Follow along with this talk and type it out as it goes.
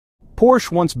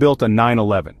Porsche once built a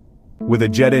 911 with a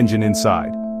jet engine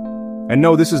inside. And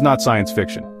no, this is not science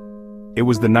fiction. It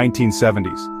was the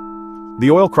 1970s.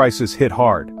 The oil crisis hit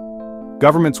hard.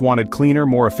 Governments wanted cleaner,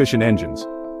 more efficient engines,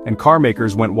 and car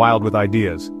makers went wild with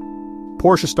ideas.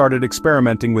 Porsche started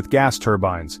experimenting with gas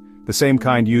turbines, the same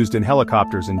kind used in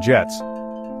helicopters and jets.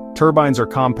 Turbines are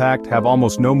compact, have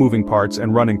almost no moving parts,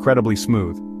 and run incredibly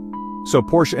smooth. So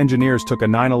Porsche engineers took a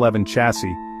 911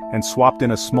 chassis and swapped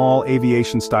in a small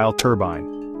aviation-style turbine.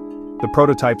 The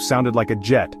prototype sounded like a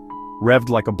jet, revved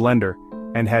like a blender,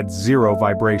 and had zero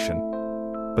vibration.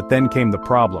 But then came the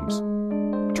problems.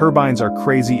 Turbines are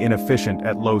crazy inefficient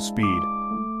at low speed.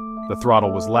 The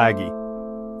throttle was laggy,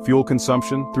 fuel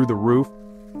consumption through the roof,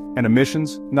 and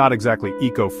emissions not exactly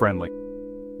eco-friendly.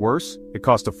 Worse, it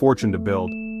cost a fortune to build.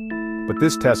 But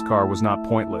this test car was not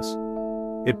pointless.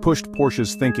 It pushed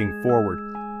Porsche's thinking forward,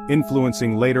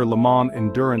 influencing later Le Mans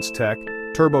endurance tech,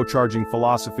 turbocharging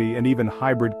philosophy, and even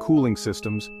hybrid cooling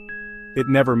systems. It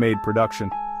never made production.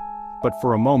 But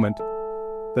for a moment,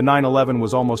 the 911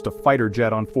 was almost a fighter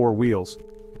jet on four wheels.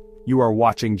 You are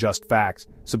watching Just Facts.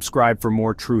 Subscribe for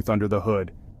more truth under the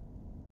hood.